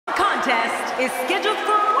contest is scheduled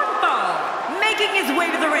for one fall, making his way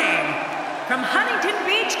to the ring. From Huntington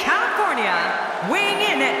Beach, California, weighing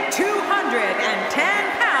in at 210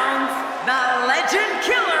 pounds, the Legend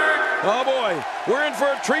Killer. Oh boy, we're in for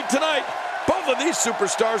a treat tonight. Both of these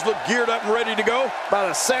superstars look geared up and ready to go. By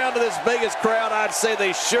the sound of this Vegas crowd, I'd say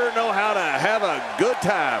they sure know how to have a good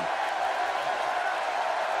time.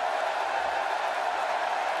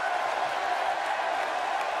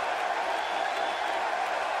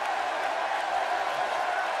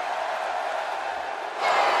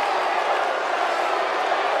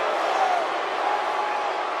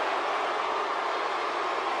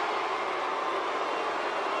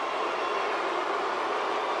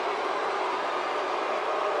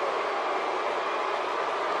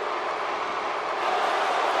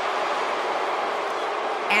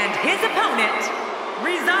 And his opponent,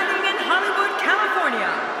 residing in Hollywood, California,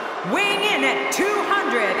 weighing in at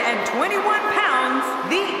 221 pounds,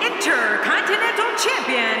 the Intercontinental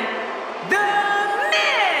Champion, The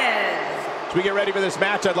Miz! As we get ready for this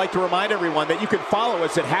match, I'd like to remind everyone that you can follow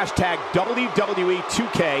us at hashtag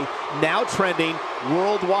WWE2K, now trending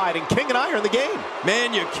worldwide, and King and I are in the game.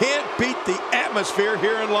 Man, you can't beat the atmosphere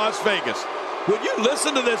here in Las Vegas. Would you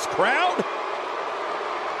listen to this crowd?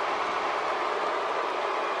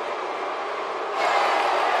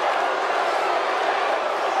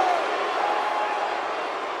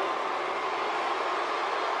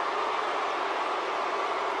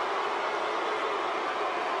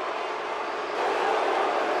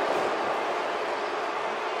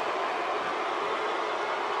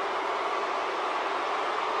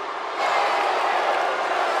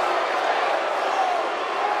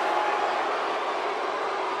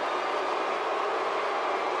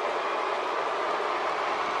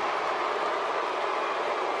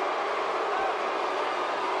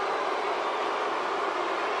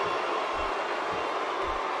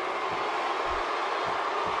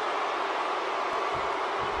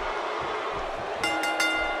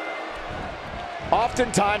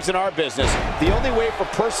 Oftentimes in our business, the only way for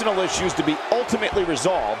personal issues to be ultimately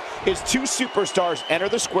resolved is two superstars enter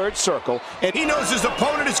the squared circle, and he knows his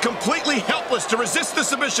opponent is completely helpless to resist the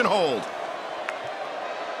submission hold.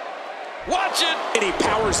 Watch it! And he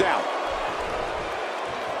powers out.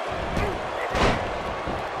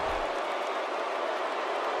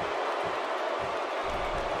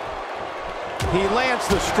 He lands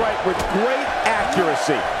the strike with great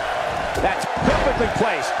accuracy. That's perfectly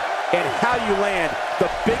placed. And how you land the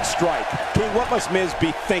big strike. King, what must Miz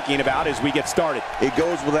be thinking about as we get started? It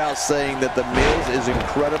goes without saying that the Miz is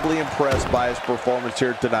incredibly impressed by his performance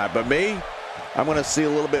here tonight. But me, I'm going to see a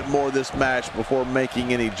little bit more of this match before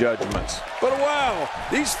making any judgments. But wow,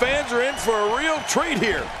 these fans are in for a real treat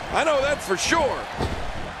here. I know that for sure.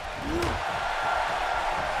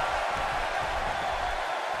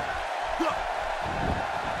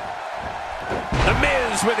 The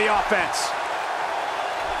Miz with the offense.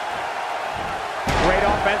 Great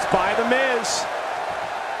offense by The Miz.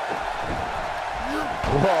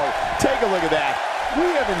 Whoa, take a look at that. We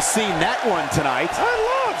haven't seen that one tonight.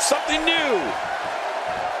 I love something new.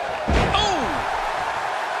 Oh!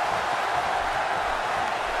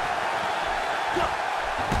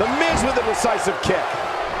 The Miz with a decisive kick.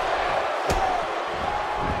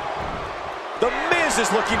 The Miz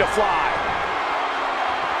is looking to fly.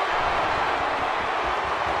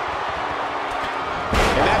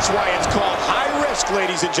 And that's why it's called high risk,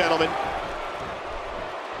 ladies and gentlemen.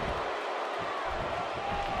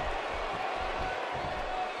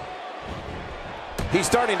 He's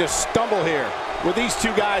starting to stumble here. With these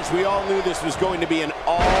two guys, we all knew this was going to be an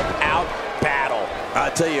all-out battle.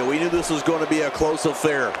 I tell you, we knew this was going to be a close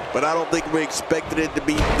affair, but I don't think we expected it to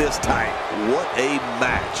be this tight. What a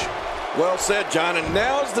match. Well said, John, and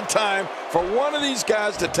now's the time for one of these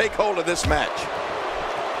guys to take hold of this match.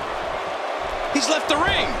 He's left the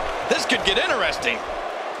ring. This could get interesting.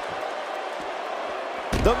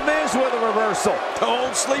 The Miz with a reversal.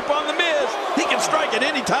 Don't sleep on The Miz. He can strike at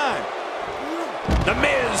any time. The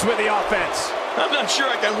Miz with the offense. I'm not sure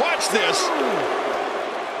I can watch this.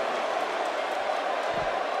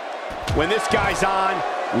 When this guy's on,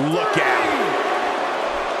 look out.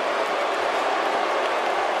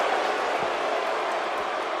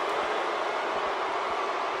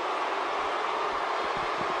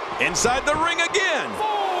 Inside the ring again.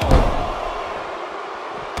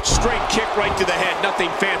 Straight kick right to the head. Nothing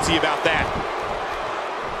fancy about that.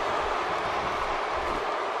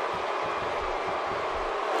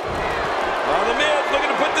 The Miz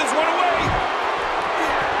looking to put this one away.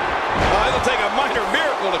 it'll take a minor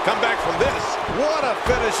miracle to come back from this. What a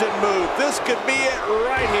finishing move. This could be it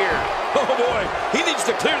right here. Oh, boy. He needs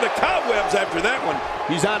to clear the cobwebs after that one.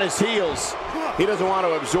 He's on his heels. He doesn't want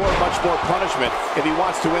to absorb much more punishment if he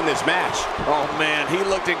wants to win this match. Oh, man, he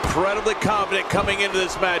looked incredibly confident coming into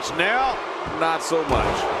this match. Now, not so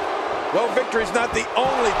much. Well, victory's not the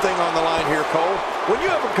only thing on the line here, Cole. When you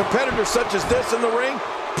have a competitor such as this in the ring,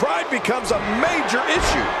 pride becomes a major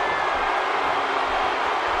issue.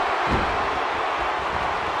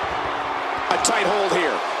 A tight hold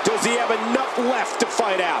here. Does he have enough left to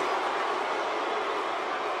fight out?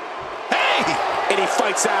 Hey! And he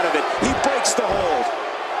fights out of it. He breaks the hold.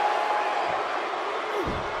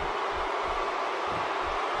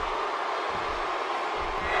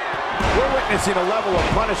 We're witnessing a level of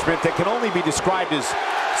punishment that can only be described as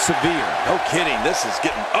severe. No kidding, this is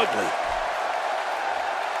getting ugly.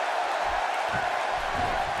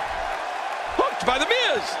 Hooked by The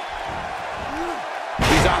Miz.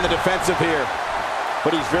 He's on the defensive here,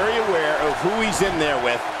 but he's very aware of who he's in there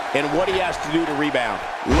with and what he has to do to rebound.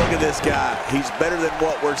 Look at this guy. He's better than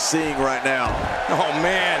what we're seeing right now. Oh,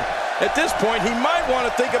 man. At this point, he might want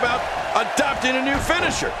to think about adopting a new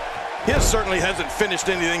finisher. His certainly hasn't finished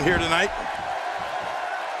anything here tonight.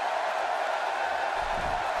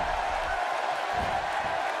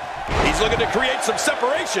 He's looking to create some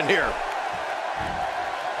separation here.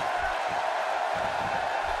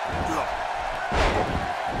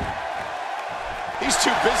 He's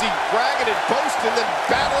too busy bragging and boasting than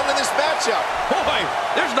battling in this matchup. Boy,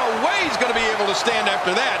 there's no way he's going to be able to stand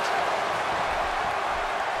after that.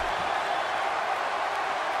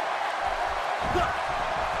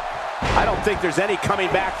 I don't think there's any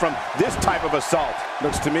coming back from this type of assault.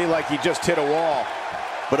 Looks to me like he just hit a wall.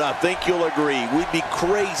 But I think you'll agree, we'd be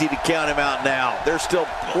crazy to count him out now. There's still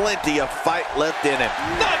plenty of fight left in him.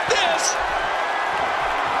 Not this!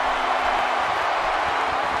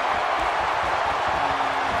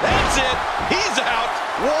 That's it. He's out.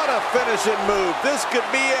 What a finishing move. This could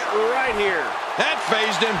be it right here. That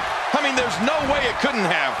phased him. I mean, there's no way it couldn't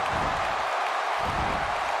have.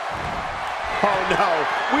 Oh, no.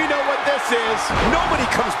 We know what this is. Nobody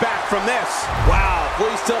comes back from this. Wow,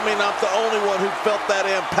 please tell me not the only one who felt that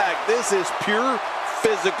impact. This is pure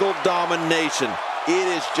physical domination. It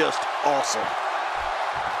is just awesome.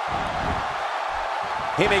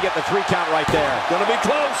 He may get the 3 count right there. Gonna be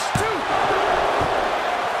close. 2.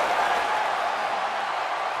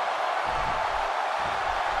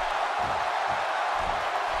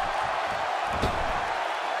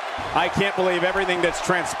 I can't believe everything that's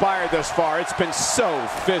transpired thus far. It's been so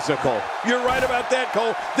physical. You're right about that,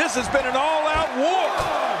 Cole. This has been an all-out war.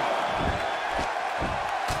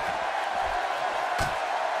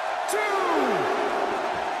 2.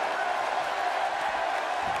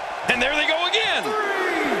 And there they go again.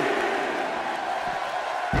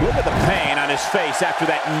 3. Look at the pain on his face after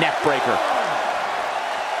that neck breaker.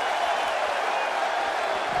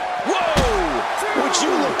 Whoa! Would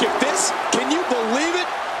you look at this? Can you believe it?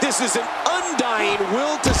 This is an undying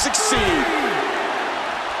will to succeed.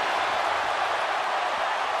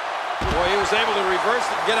 Boy, he was able to reverse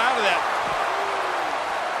it and get out of that.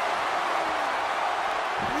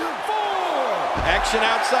 4. Action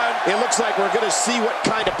outside. It looks like we're going to see what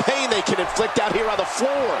kind of pain they can inflict out here on the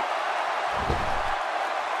floor.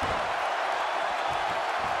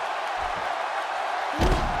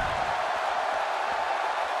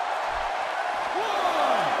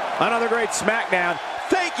 Another great SmackDown.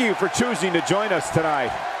 Thank you for choosing to join us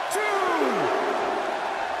tonight. 2.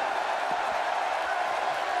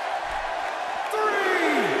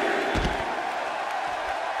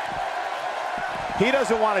 3. He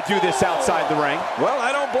doesn't want to do this outside the ring. Well,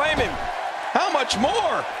 I don't blame him. How much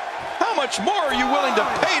more? How much more are you willing to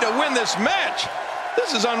pay to win this match?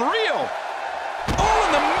 This is unreal. Oh,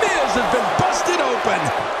 and The Miz has been busted open.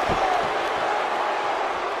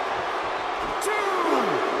 2.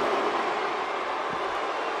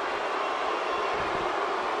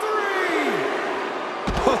 3.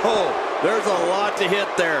 Oh, there's a lot to hit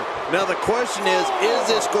there. Now the question is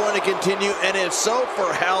this going to continue? And if so,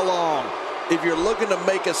 for how long? If you're looking to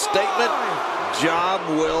make a statement, job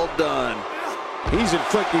well done. He's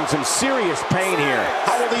inflicting some serious pain here.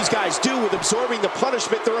 How will these guys do with absorbing the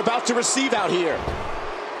punishment they're about to receive out here?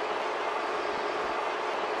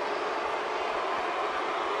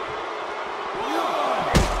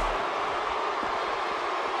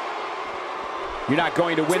 You're not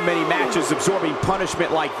going to win many matches absorbing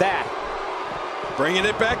punishment like that. Bringing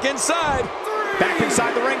it back inside. 3. Back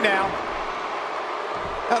inside the ring now.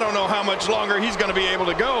 I don't know how much longer he's going to be able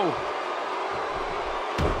to go.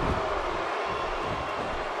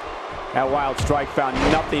 That wild strike found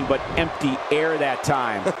nothing but empty air that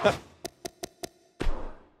time.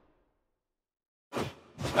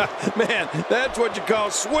 Man, that's what you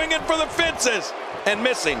call swinging for the fences and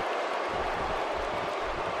missing.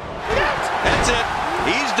 That's it.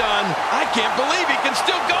 He's done. I can't believe he can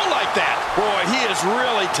still go like that. Boy, he is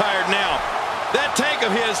really tired now. That tank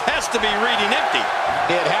of his has to be reading empty.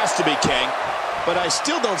 It has to be, King. But I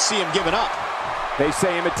still don't see him giving up. They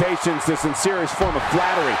say imitation's the sincerest form of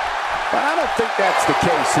flattery. But I don't think that's the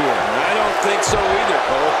case here. I don't think so either,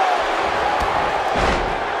 Cole.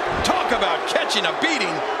 Talk about catching a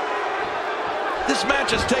beating. This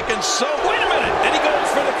match has taken so... Wait a minute! And he goes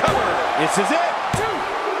for the cover. This is it.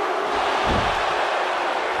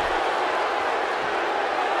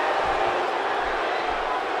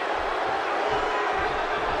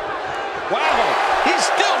 Wow! He's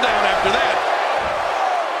still down after that.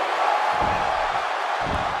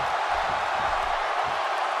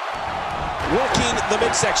 Working the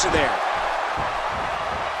midsection there.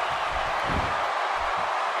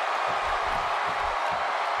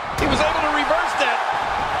 He was able to reverse that.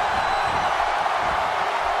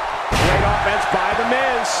 Great offense by The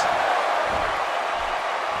Miz.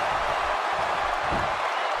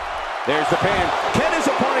 There's the pin. Can his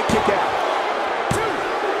opponent kick out?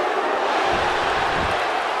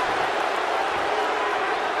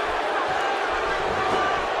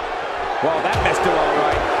 Well, that messed him all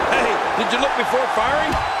right. Hey, did you look before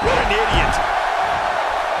firing? What an idiot.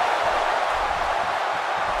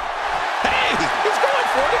 Hey, he's going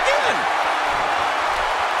for it again.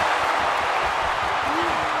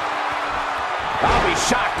 I'll be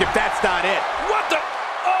shocked if that's not it. What the?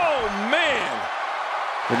 Oh, man.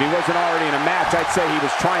 If he wasn't already in a match, I'd say he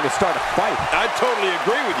was trying to start a fight. I totally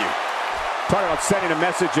agree with you. Talk about sending a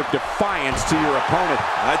message of defiance to your opponent.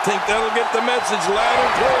 I think that'll get the message loud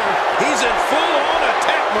and clear. He's in full-on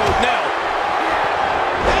attack mode now.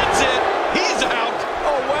 That's it. He's out.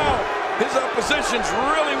 Oh, wow. His opposition's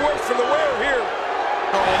really worse for the wear here.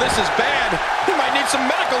 Oh, this is bad. He might need some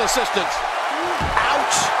medical assistance.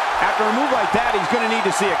 Ouch! After a move like that, he's going to need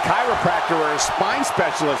to see a chiropractor or a spine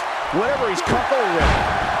specialist, whatever he's comfortable with.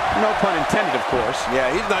 No pun intended, of course.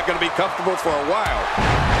 Yeah, he's not going to be comfortable for a while.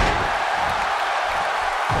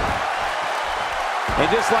 And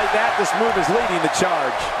just like that, this move is leading the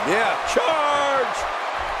charge. Yeah, charge!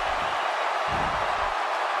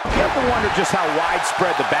 You have to wonder just how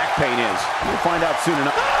widespread the back pain is. We'll find out soon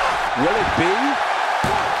enough. Will it be?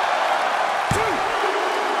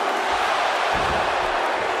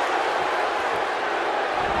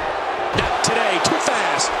 Not today, too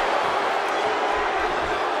fast.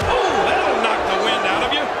 Oh, that'll knock the wind out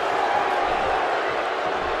of you.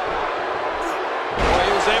 Boy,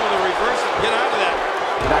 he was able to reverse it and get out of that.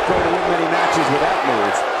 Not going to win many matches with that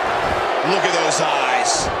move. Look at those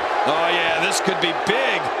eyes. Oh, yeah, this could be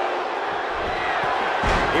big.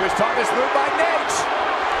 He was taught this move by Nate.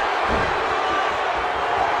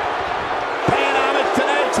 Paying homage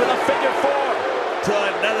tonight to the figure four. To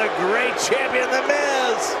another great champion, The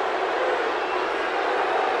Miz.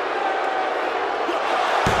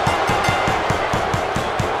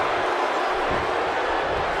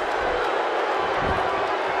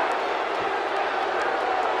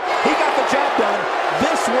 He got the job done.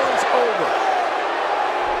 This one's over.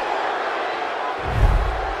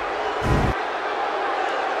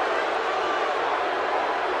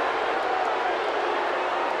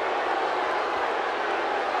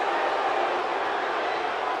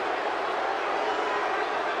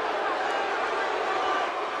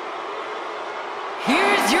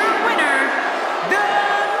 Here's your winner, The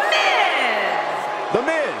Miz! The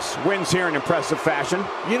Miz wins here in impressive fashion.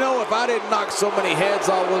 You know, if I didn't knock so many heads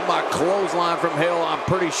off with my clothesline from hell, I'm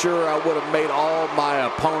pretty sure I would have made all my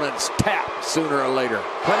opponents tap sooner or later.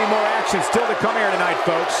 Plenty more action still to come here tonight,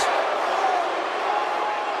 folks.